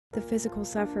The physical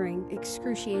suffering,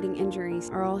 excruciating injuries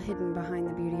are all hidden behind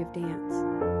the beauty of dance.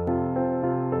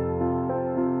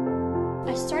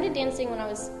 I started dancing when I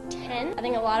was 10. I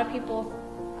think a lot of people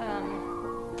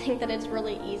think that it's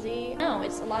really easy. No,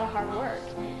 it's a lot of hard work.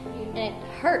 And it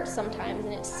hurts sometimes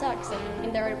and it sucks.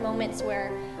 And there are moments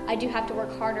where I do have to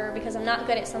work harder because I'm not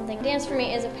good at something. Dance for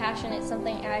me is a passion. It's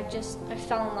something I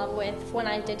fell in love with when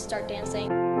I did start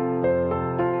dancing.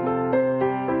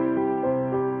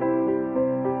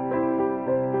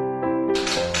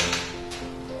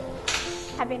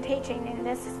 I've been teaching in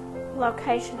this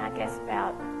location, I guess,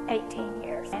 about 18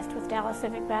 years. Danced with Dallas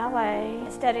Civic Ballet,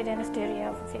 studied in a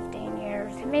studio for 15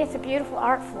 years. To me, it's a beautiful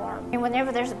art form. And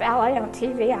whenever there's a ballet on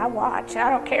TV, I watch.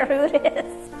 I don't care who it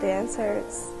is. Dance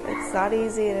hurts. It's not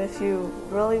easy, and if you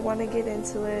really want to get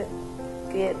into it,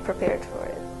 get prepared for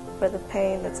it, for the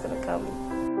pain that's going to come.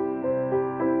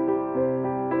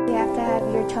 You have to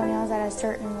have your toenails at a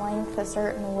certain length, a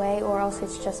certain way, or else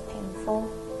it's just painful.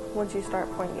 Once you start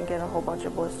pointing, you get a whole bunch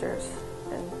of blisters,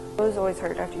 and those always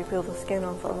hurt after you peel the skin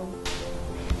off of them.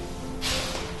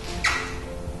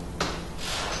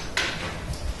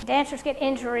 Dancers get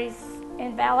injuries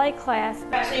in ballet class.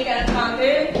 So you got to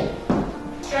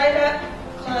undo, straight up,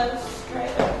 close,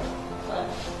 straight up,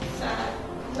 close, side,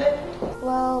 lift.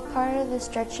 Well, part of the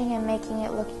stretching and making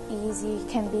it look easy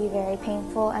can be very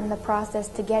painful, and the process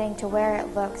to getting to where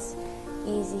it looks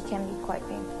easy can be quite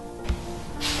painful.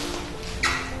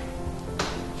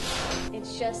 It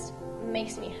just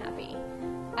makes me happy.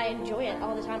 I enjoy it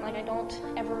all the time. Like, I don't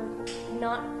ever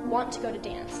not want to go to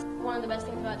dance. One of the best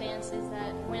things about dance is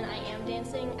that when I am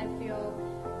dancing, I feel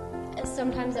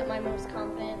sometimes at my most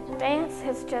confident. Dance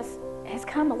has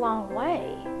come a long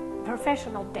way. A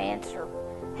professional dancer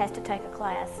has to take a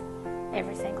class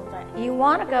every single day. You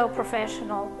want to go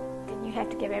professional, then you have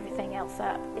to give everything else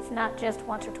up. It's not just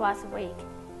once or twice a week,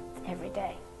 it's every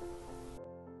day.